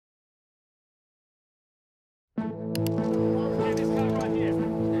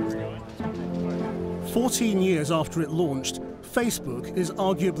14 years after it launched, Facebook is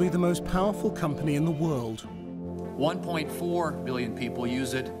arguably the most powerful company in the world. 1.4 billion people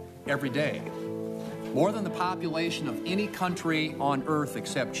use it every day. More than the population of any country on Earth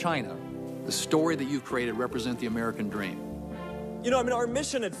except China. The story that you've created represents the American dream. You know, I mean, our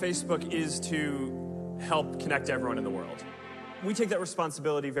mission at Facebook is to help connect everyone in the world. We take that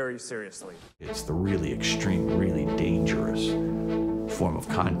responsibility very seriously. It's the really extreme, really dangerous form of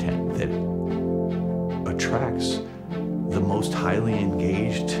content that attracts the most highly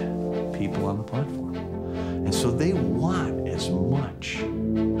engaged people on the platform. And so they want as much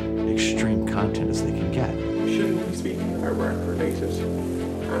extreme content as they can get. We shouldn't be speaking about work-related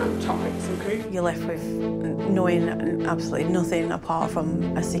topics, okay? You're left with knowing absolutely nothing apart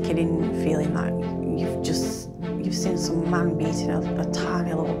from a sickening feeling that you've seen some man beating a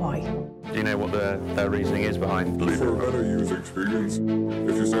tiny little boy. Do you know what their reasoning is behind Blue? For a better user experience,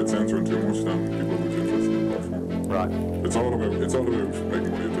 if you start censoring too much, then people lose interest in the platform. Right. It's all about making money at the end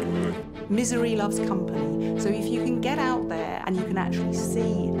of the day. Misery loves company. So if you can get out there and you can actually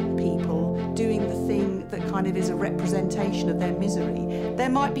see people doing the thing that kind of is a representation of their misery, there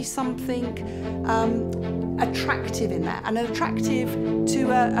might be something attractive in that, and attractive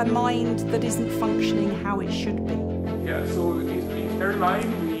to a mind that isn't functioning how it should be. Yeah, so if they're lying,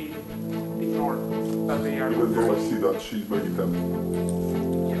 we ignore that they are. Even though I see that she's making them.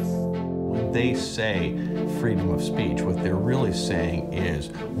 Yes. When they say freedom of speech, what they're really saying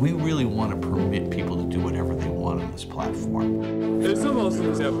is, we really want to permit people to do whatever they want on this platform. There's some awesome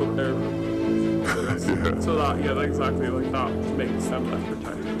example there. Yeah. So that, yeah, exactly like that makes them less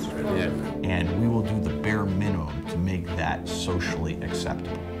protected. Yeah. And we will do the bare minimum to make that socially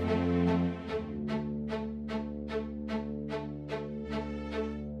acceptable.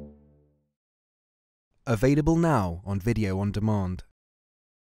 Available now on video on demand.